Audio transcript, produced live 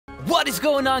What is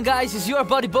going on, guys? It's your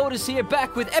buddy Bodus here,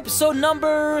 back with episode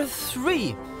number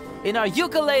 3 in our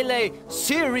Yooka-LayLee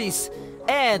series.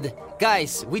 And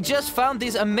guys, we just found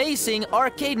this amazing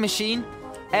arcade machine,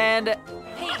 and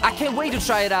I can't wait to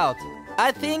try it out. I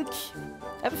have a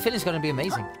feeling it's gonna be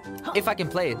amazing if I can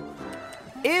play it.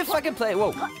 If I can play it.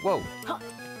 Whoa, whoa.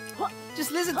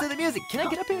 Just listen to the music. Can I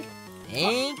get up here?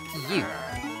 Thank you.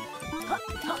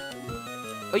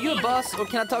 Are you a boss, or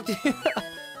can I talk to you?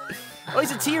 Oh,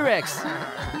 he's a T-Rex.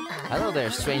 Hello there,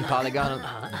 strange polygonal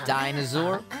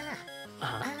dinosaur.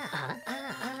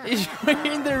 Is you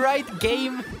in the right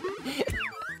game?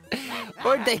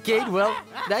 Or decade? Well,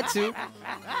 that too.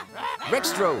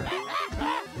 Rextro.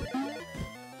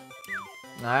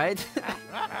 Alright.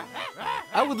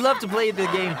 I would love to play the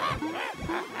game.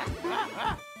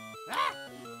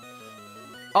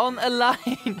 On a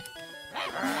line.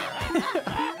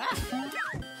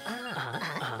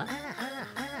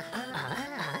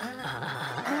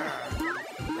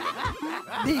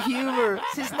 The humor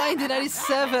since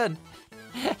 1997.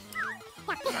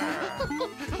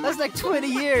 That's like 20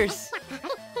 years.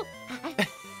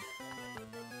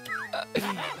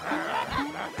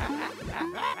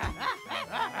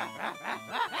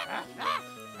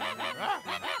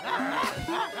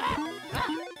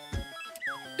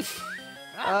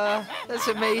 That's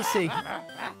amazing.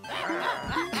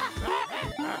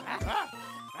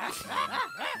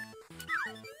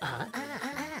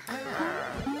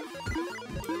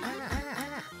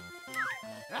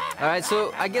 Alright,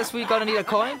 so I guess we're gonna need a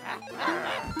coin.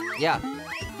 Yeah.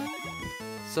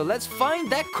 So let's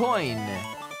find that coin.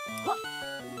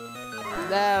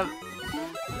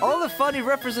 All the funny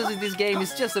references in this game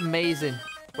is just amazing.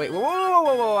 Wait,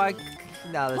 whoa.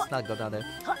 No, let's not go down there.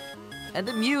 And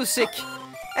the music.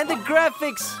 And the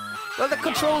graphics. Well, the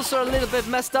controls are a little bit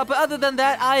messed up, but other than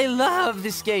that, I love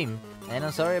this game. And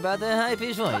I'm sorry about the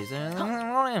high-pitched voice.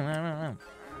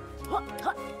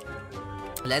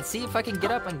 Let's see if I can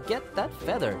get up and get that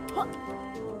feather.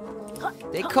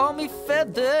 They call me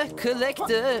Feather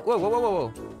Collector. Whoa.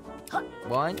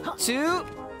 1, 2,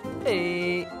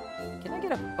 3. Can I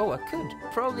get up? Oh, I could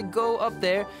probably go up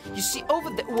there. You see over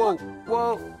there.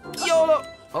 Whoa. YOLO.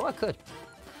 Oh, I could.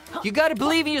 You gotta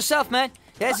believe in yourself, man.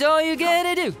 That's all you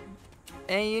gotta do.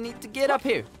 And you need to get up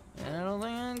here. I don't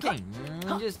think I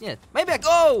can. Just yet. Maybe I go.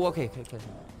 Oh, okay.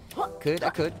 I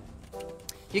could.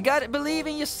 You gotta believe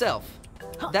in yourself.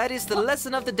 That is the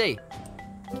lesson of the day.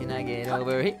 Can I get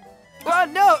over here? Oh,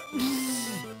 no!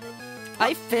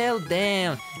 I fell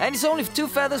down. And it's only 2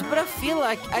 feathers, but I feel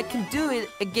like I can do it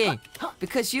again.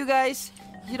 Because you guys,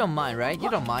 you don't mind, right? You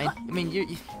don't mind. I mean, you're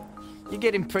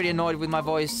getting pretty annoyed with my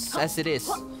voice as it is.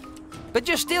 But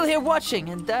you're still here watching,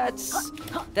 and that's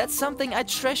something I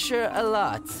treasure a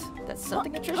lot.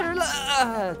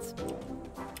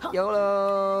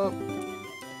 YOLO!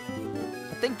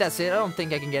 I think that's it. I don't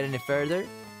think I can get any further.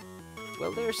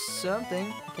 Well, there's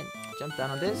something. I can jump down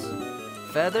on this.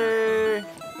 Feather.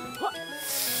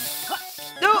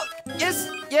 No! Yes!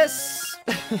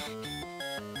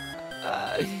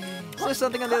 Is there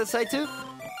something on the other side too?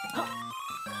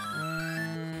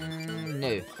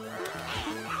 No.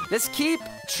 Let's keep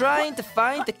trying to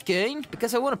find the coin,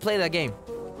 because I want to play that game.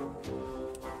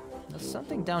 There's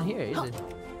something down here, is it?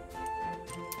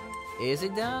 Is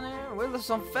it down there? Well, there's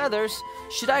some feathers.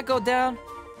 Should I go down?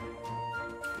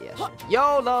 Yeah,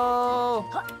 YOLO!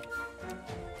 Oh,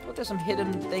 there's some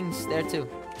hidden things there too.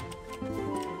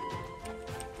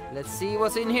 Let's see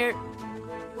what's in here.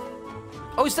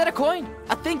 Oh, is that a coin?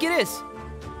 I think it is.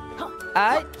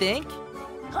 I think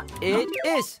it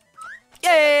is.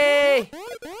 Yay!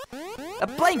 A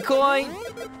plain coin.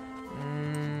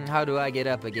 How do I get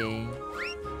up again?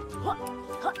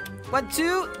 1,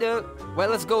 2, no. Well,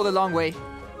 let's go the long way.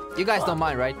 You guys don't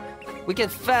mind, right? We can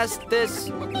fast this.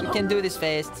 We can do this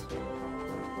fast.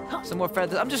 Some more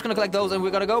feathers. I'm just gonna collect those, and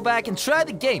we're gonna go back and try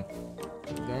the game.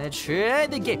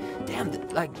 Damn,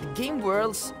 the game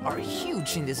worlds are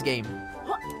huge in this game.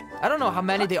 I don't know how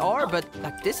many they are, but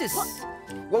like this is.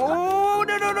 Whoa!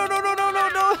 No!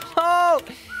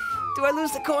 Do I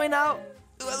lose the coin now?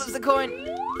 Do I lose the coin?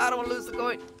 I don't want to lose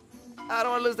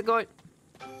the coin.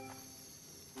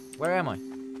 Where am I?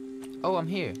 Oh, I'm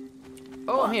here.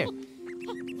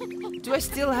 Do I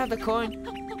still have the coin?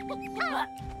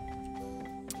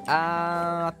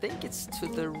 I think it's to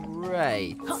the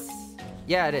right.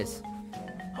 Yeah, it is.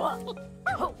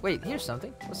 Wait, here's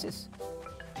something. What's this?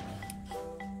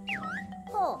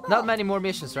 Not many more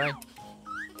missions, right?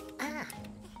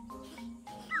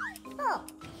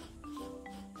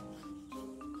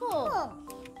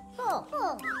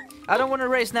 I don't want to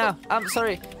race now. I'm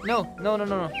sorry. No.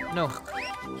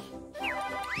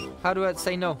 How do I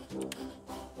say no?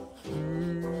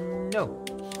 No.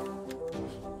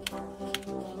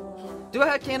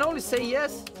 I can only say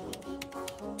yes?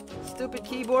 Stupid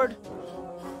keyboard.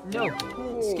 No.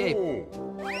 Escape.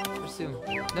 Resume.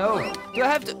 No. Do I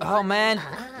have to? Oh man.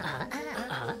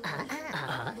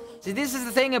 See, this is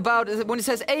the thing about when it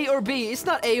says A or B. It's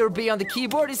not A or B on the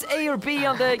keyboard. It's A or B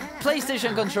on the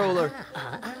PlayStation controller.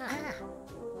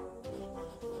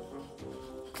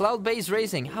 Cloud-based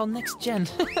racing. How next gen?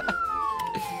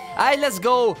 Alright, let's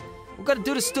go. We're gonna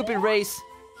do the stupid race.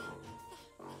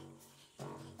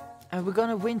 And we're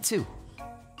gonna win too.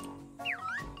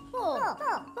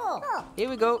 Here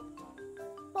we go.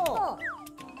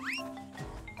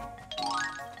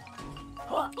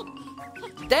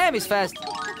 Damn, he's fast.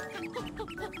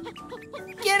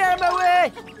 Get out of my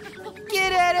way!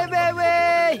 Get out of my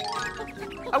way!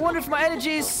 I wonder if my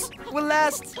energies will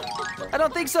last. I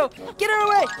don't think so. Get out of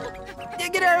the way!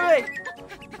 Get out of the way!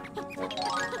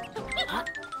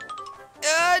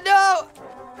 No!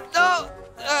 No!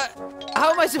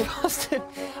 How am I supposed to?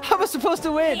 How am I supposed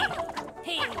to win?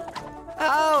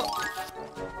 How?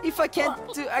 If I can't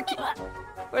do, I can.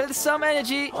 Well, there's some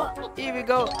energy. Here we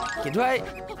go. Okay, do I?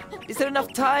 Is there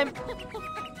enough time?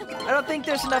 I don't think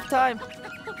there's enough time.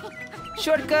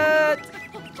 Shortcut.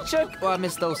 Oh, I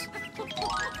missed those.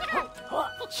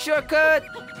 Shortcut.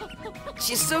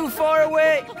 She's too far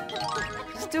away.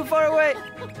 She's too far away.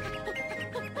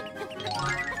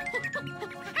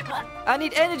 I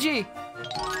need energy.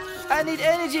 I need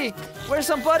energy. Where's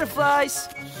some butterflies?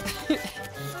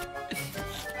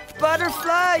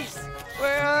 Butterflies.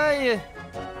 Where are you?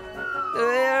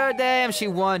 There, damn, she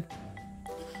won.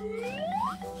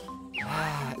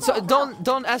 So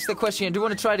don't ask the question. Do you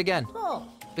want to try it again?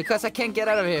 Because I can't get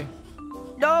out of here.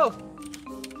 No.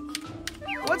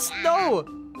 What's no?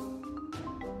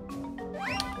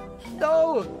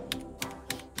 No.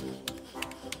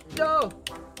 No.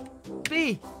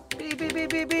 B. B. B. B.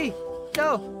 B. B.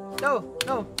 No. No.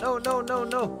 No. No. No. No.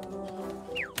 No.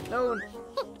 No.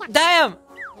 Damn.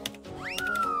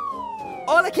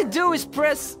 All I can do is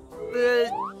press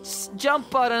the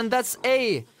jump button. That's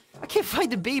A. I can't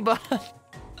find the B button.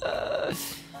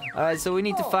 Alright, so we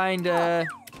need to find.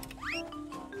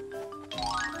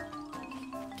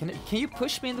 Can you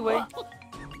push me in the way?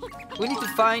 We need to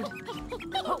find.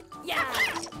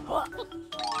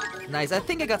 Nice. I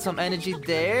think I got some energy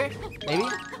there. Maybe.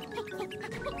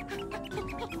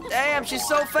 Damn, she's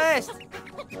so fast.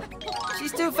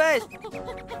 She's too fast.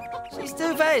 She's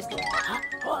too fast.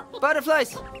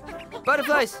 Butterflies.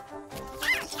 Butterflies.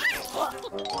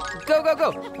 Go, go,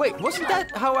 go. Wait, wasn't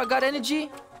that how I got energy?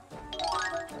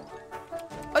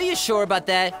 Are you sure about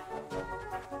that?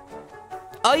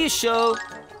 Are you sure?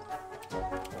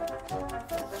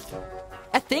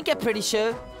 I think I'm pretty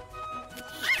sure.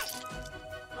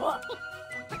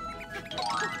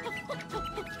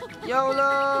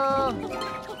 YOLO!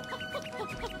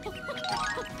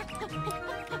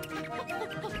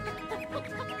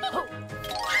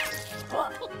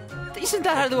 Isn't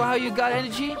that how you got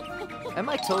energy? Am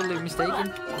I totally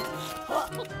mistaken?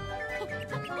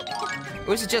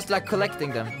 Or is it just like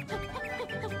collecting them?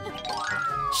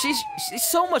 She's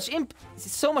so much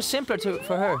simpler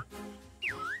for her.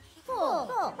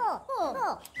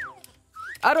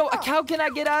 How can I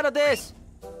get out of this?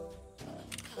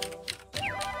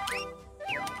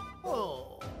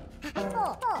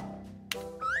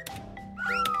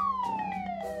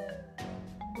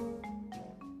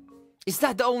 Is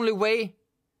that the only way?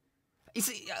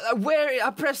 Where I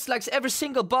press like every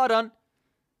single button,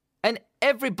 and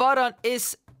every button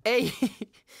is A.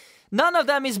 None of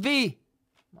them is B.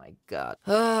 My God.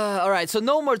 Alright, so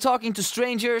no more talking to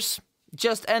strangers.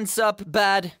 Just ends up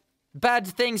bad. Bad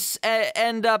things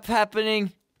end up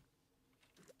happening.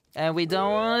 And we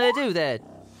don't want to do that.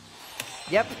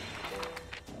 Yep.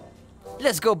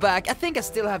 Let's go back. I think I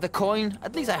still have the coin.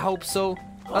 At least I hope so.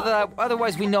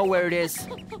 Otherwise we know where it is.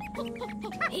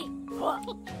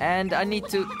 And I need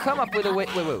to come up with a way.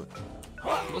 Wait.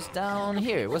 It was down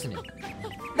here, wasn't it?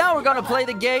 Now we're gonna play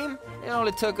the game. It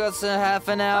only took us half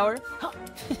an hour.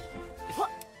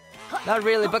 Not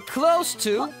really, but close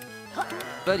to.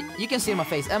 But you can see my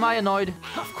face. Am I annoyed?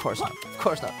 Of course not. Of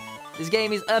course not. This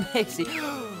game is amazing.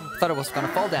 Thought it was gonna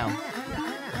fall down.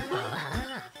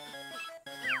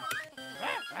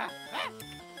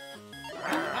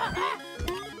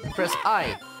 Press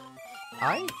I.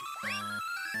 I?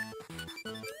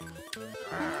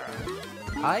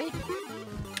 I?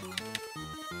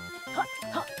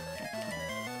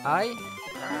 I?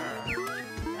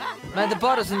 Man, the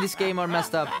buttons in this game are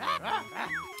messed up.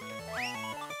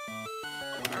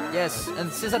 Yes,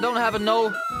 and since I don't have a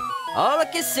no, all I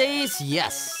can say is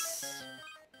yes.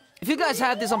 If you guys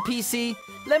have this on PC,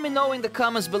 let me know in the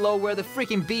comments below where the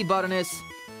freaking B button is.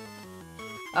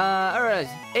 Alright.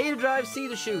 A to drive, C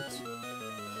to shoot.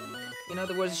 In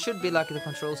other words, it should be like the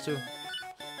controls too.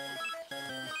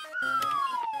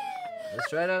 Let's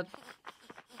try it out.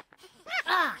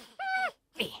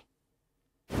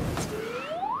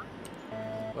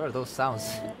 What are those sounds?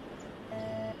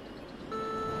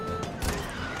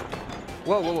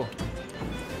 Whoa, whoa, whoa.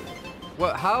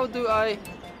 What? How do I...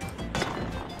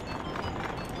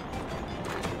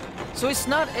 So it's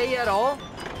not A at all?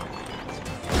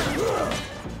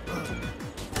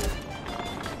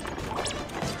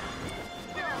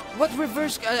 What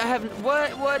reverse? I haven't...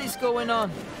 What is going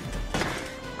on?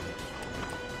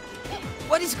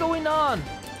 What is going on?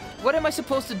 What am I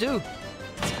supposed to do?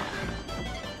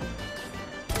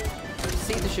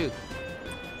 See the shoot.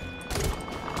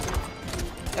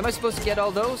 Am I supposed to get all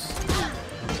those?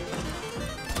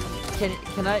 Can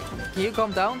you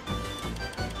calm down?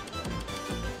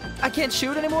 I can't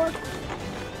shoot anymore?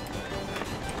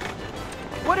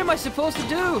 What am I supposed to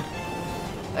do?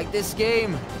 Like this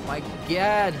game. My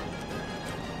god.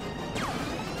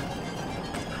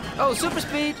 Oh, super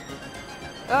speed.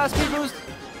 Speed boost.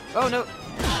 Oh no.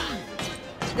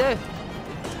 Yeah.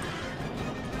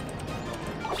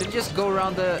 Should I just go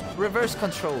around the reverse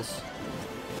controls?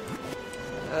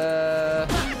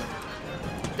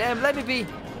 Damn, let me be.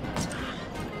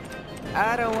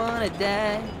 I don't wanna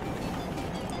die.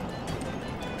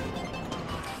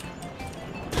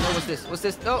 What's this? What's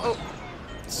this? Oh, oh.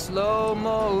 Slow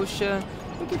motion.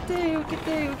 We can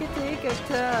take our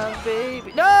time,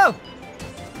 baby. No!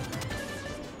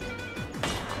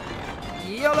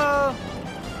 YOLO!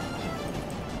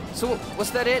 So,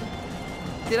 was that it?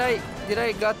 Did I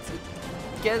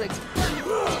get it?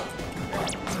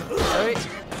 Sorry.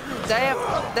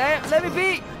 Damn, let me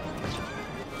be!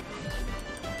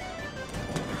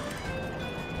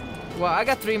 Well, I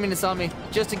got 3 minutes on me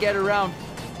just to get around.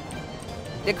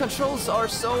 The controls are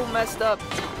so messed up.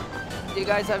 You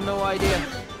guys have no idea.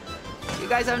 You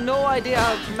guys have no idea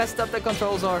how messed up the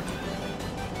controls are.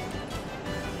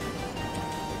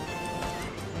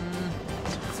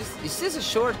 Is this a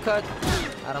shortcut?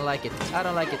 I don't like it. I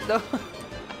don't like it. No.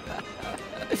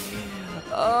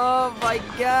 Oh my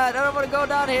god. I don't want to go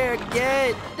down here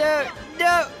again. No.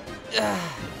 No.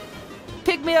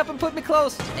 Pick me up and put me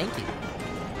close. Thank you.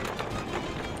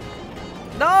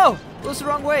 No. It was the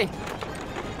wrong way.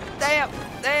 Damn.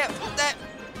 Damn. Damn.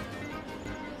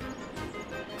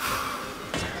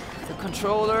 The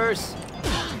controllers.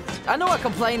 I know I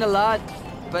complain a lot,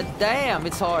 but damn,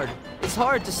 it's hard. It's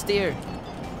hard to steer.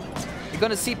 You're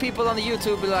gonna see people on the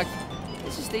YouTube be like,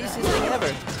 this is the easiest thing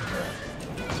ever.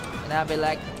 And I'll be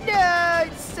like, no,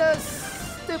 it's so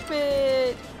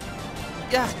stupid.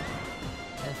 Yeah.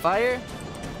 And fire.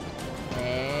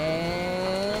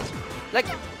 And... like,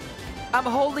 I'm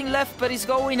holding left, but it's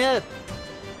going up.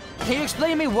 Can you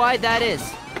explain to me why that is?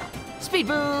 Speed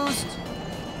boost.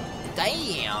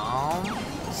 Damn.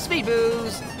 Speed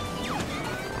boost.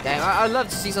 Damn, I'd love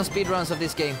to see some speed runs of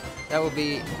this game. That would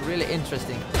be really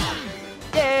interesting.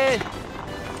 Yeah!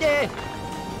 Yeah!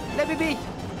 Let me be!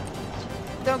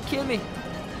 Don't kill me!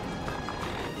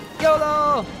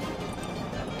 YOLO!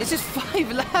 Is this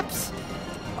 5 laps?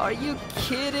 Are you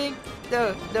kidding?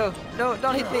 No, no, no,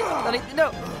 don't hit me! Don't hit me,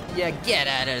 no! Yeah, get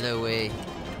out of the way.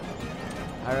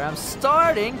 Alright, I'm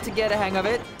starting to get a hang of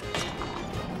it.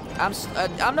 I'm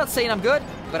not saying I'm good,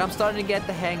 but I'm starting to get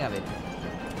the hang of it.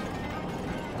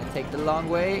 I take the long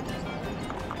way.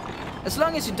 As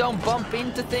long as you don't bump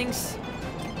into things,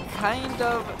 kind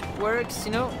of works,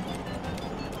 you know.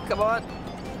 Come on.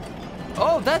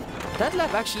 Oh, that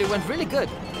lap actually went really good.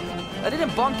 I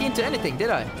didn't bonk into anything, did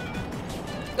I?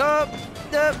 No,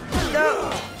 no,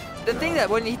 no. The thing that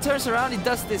when he turns around, he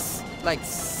does this like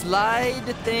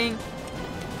slide thing.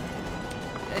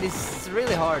 It is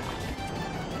really hard.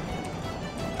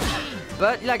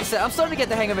 But like I said, I'm starting to get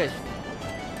the hang of it.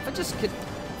 If I just could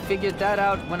figure that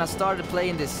out when I started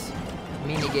playing this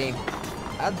mini game,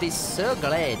 I'd be so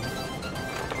glad.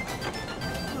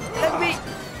 Let me...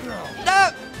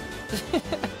 no!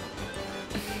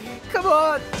 Come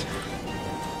on!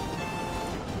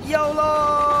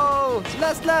 YOLO!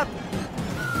 Last lap!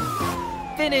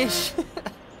 Finish!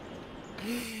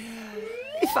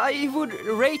 If I would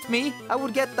rate me, I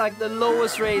would get like the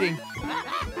lowest rating.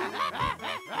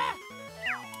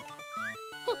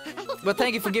 But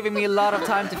thank you for giving me a lot of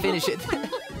time to finish it.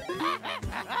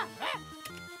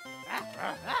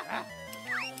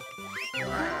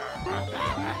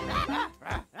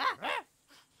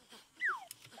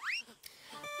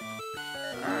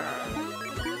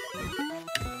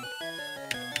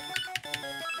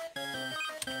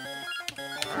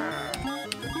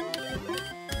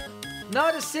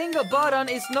 Not a single button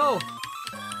is no.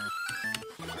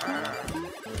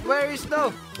 Where is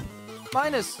no?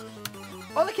 Minus.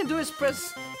 All I can do is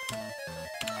press.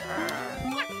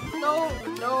 No,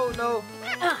 no, no.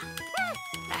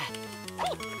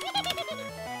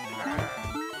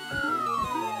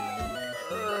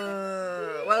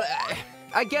 Well,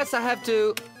 I guess I have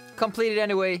to complete it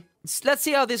anyway. Let's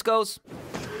see how this goes.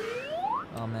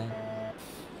 Oh man.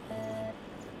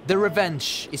 The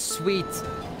revenge is sweet.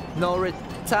 No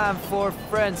time for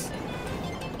friends.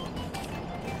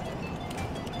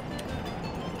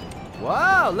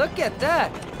 Wow, look at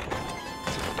that.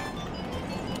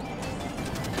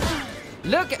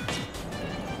 Look at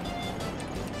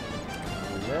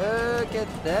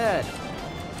that.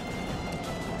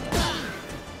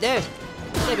 There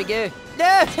we go.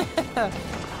 No!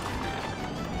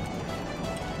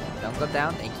 Don't go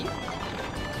down, thank you.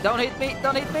 Don't hit me,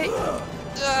 don't hit me.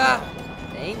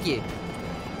 Thank you.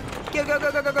 Go, go,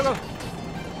 go, go, go, go, go.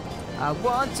 I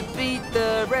want to beat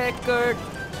the record.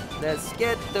 Let's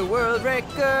get the world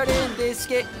record in this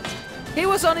game. He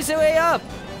was on his way up.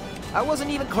 I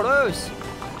wasn't even close.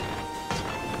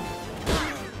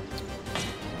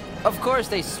 Of course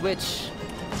they switch.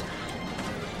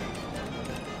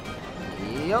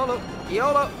 YOLO,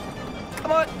 YOLO.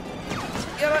 Come on.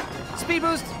 Get it. Speed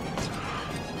boost.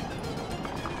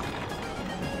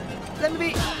 Let me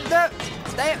be. No.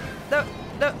 Damn. No.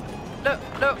 No. No.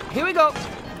 No. Here we go.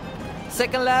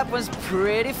 Second lap was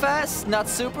pretty fast. Not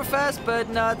super fast, but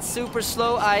not super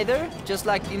slow either. Just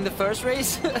like in the first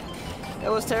race.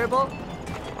 That was terrible.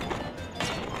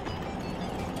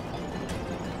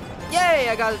 Yay!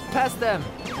 I got past them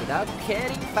without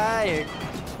getting fired.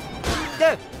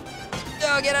 No!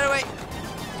 No, get out of the way!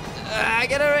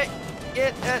 Get out of the way!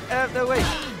 Get out of the way!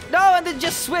 No, and then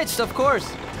just switched, of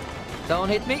course. Don't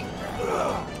hit me.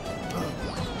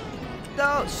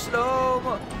 No, slow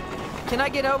mo. Can I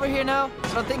get over here now?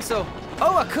 I don't think so.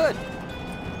 Oh, I could.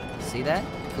 See that?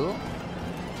 Cool.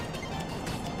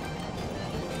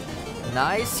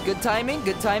 Nice, good timing,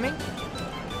 good timing.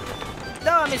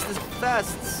 No, I missed this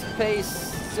fast pace,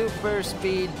 super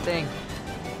speed thing.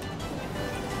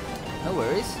 No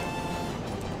worries.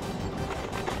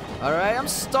 Alright, I'm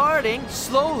starting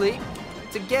slowly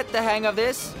to get the hang of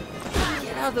this.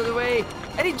 Get out of the way.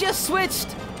 And he just switched.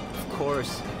 Of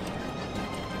course.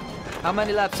 How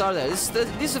many laps are there? This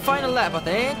is the final lap, I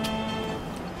think.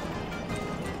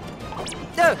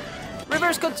 No!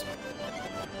 Reverse cut.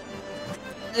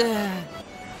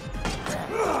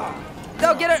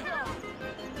 No, get her!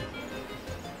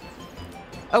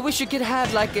 I wish you could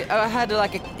have like I had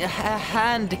like a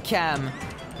hand cam,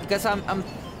 because I'm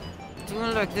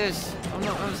doing like this.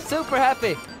 I'm super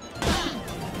happy.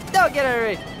 No, get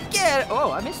her! Get her!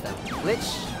 Oh, I missed that.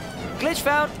 Glitch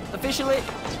found officially.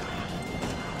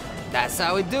 That's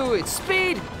how we do it.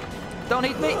 Speed! Don't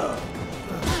hit me.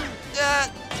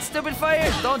 Stupid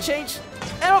fire! Don't change.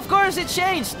 And of course it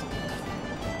changed.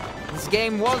 This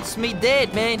game wants me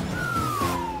dead, man.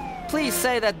 Please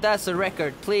say that that's a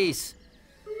record, please.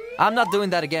 I'm not doing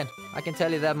that again. I can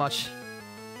tell you that much.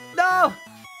 No!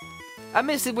 I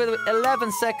missed it with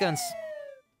 11 seconds.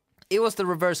 It was the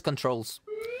reverse controls.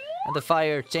 And the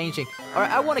fire changing.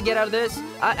 Alright, I want to get out of this.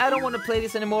 I don't want to play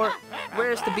this anymore.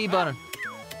 Where's the B button?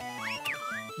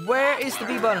 Where is the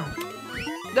B button?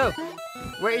 No.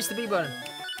 Where is the B button?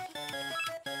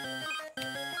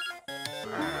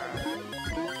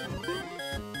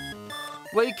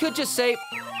 Well, you could just say...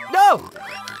 No!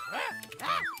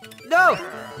 No!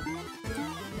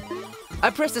 I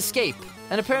pressed escape,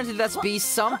 and apparently that's B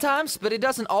sometimes, but it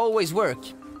doesn't always work.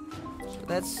 So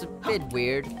that's a bit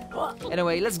weird.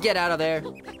 Anyway, let's get out of there.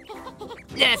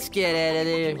 Let's get out of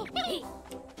there.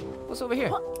 What's over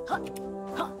here?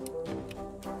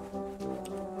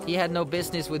 He had no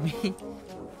business with me.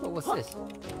 Oh, what's this?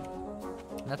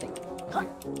 Nothing? Okay.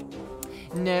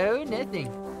 No,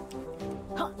 nothing.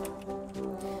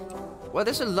 Well,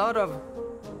 there's a lot of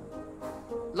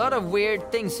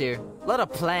weird things here. A lot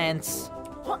of plants.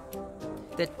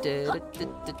 Here's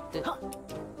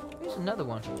another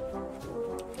one.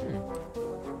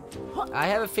 I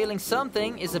have a feeling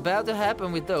something is about to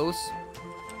happen with those.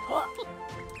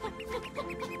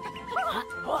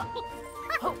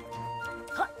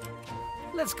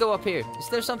 Let's go up here. Is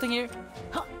there something here?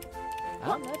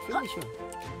 I'm not really sure.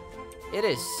 It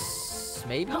is.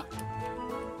 Maybe?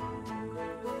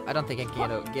 I don't think I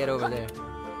can get over there.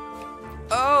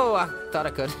 Oh, I thought I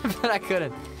could, but I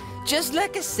couldn't. Just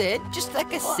like I said.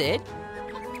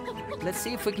 Let's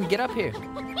see if we can get up here.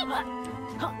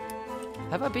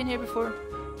 Have I been here before?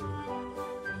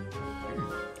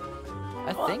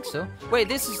 I think so. Wait,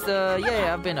 this is the...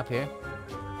 Yeah, I've been up here.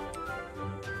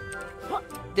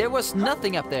 there was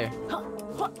nothing up there.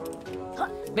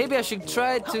 Maybe I should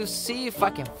try to see if I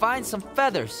can find some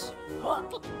feathers.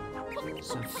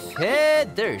 Some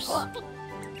feathers.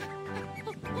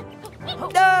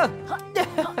 No!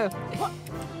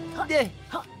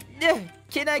 No!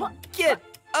 Can I get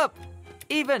up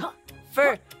even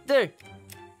further?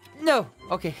 No!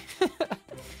 Okay.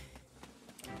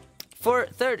 For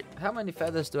third, how many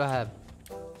feathers do I have?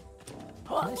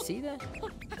 Can I see that?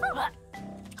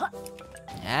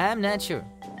 I'm not sure.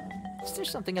 Is there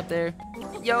something up there?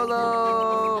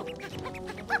 YOLO!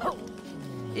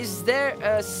 Is there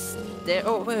a stair?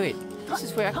 Oh, wait. This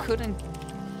is where I couldn't...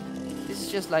 This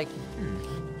is just like...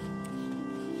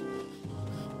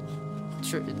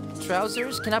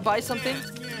 Trousers? Can I buy something?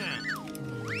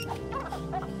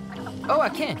 Oh, I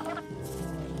can.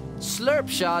 Slurp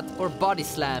shot or body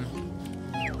slam?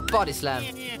 Body slam.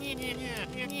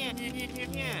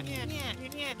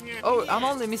 Oh, I'm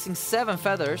only missing 7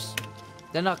 feathers.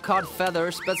 They're not called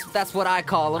feathers, but that's what I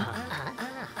call them.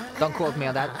 Don't quote me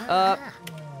on that.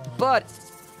 But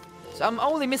so I'm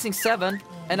only missing 7,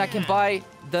 and I can buy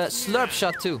the slurp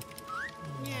shot too.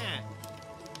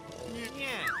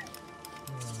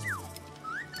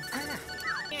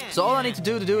 So all I need to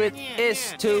do it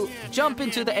is to jump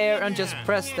into the air and just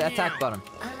press the attack button.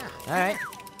 All right.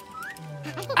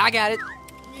 I got it.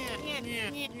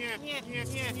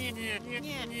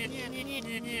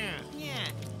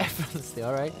 Effortlessly,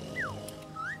 alright.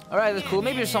 Alright, that's cool.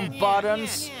 Maybe there's some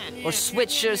buttons or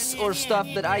switches or stuff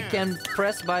that I can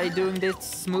press by doing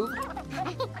this move.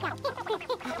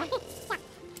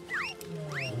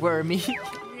 Wormy.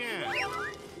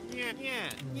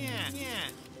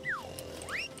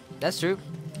 That's true.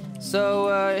 So,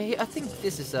 I think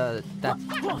this is, that.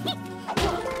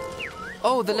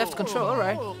 Oh, the left control,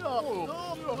 alright.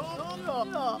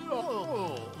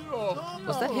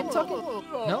 Was that him talking?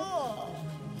 No?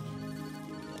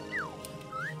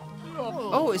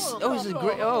 Oh, it's a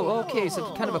great. Oh, okay. Is it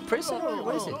kind of a prison?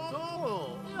 What is it?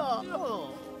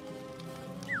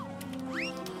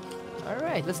 All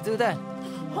right, let's do that.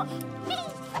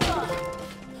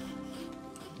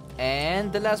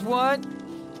 And the last one.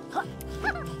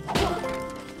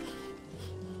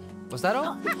 Was that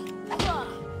all?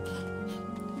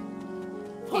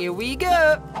 Here we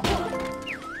go.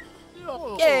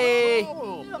 Yay!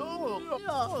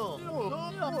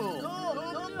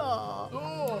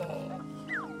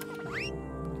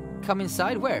 Come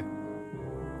inside? Where?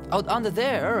 Out under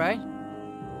there, alright.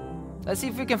 Let's see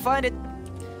if we can find it.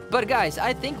 But guys,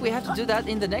 I think we have to do that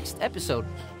in the next episode.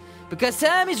 Because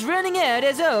time is running out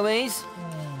as always.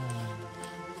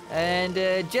 And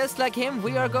just like him,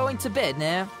 we are going to bed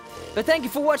now. But thank you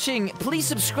for watching. Please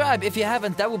subscribe if you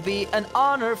haven't. That would be an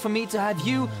honor for me to have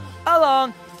you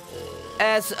along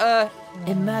as a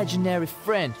imaginary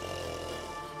friend.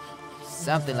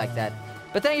 Something like that.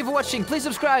 But thank you for watching. Please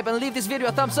subscribe and leave this video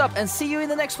a thumbs up. And see you in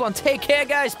the next one. Take care,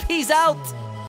 guys. Peace out.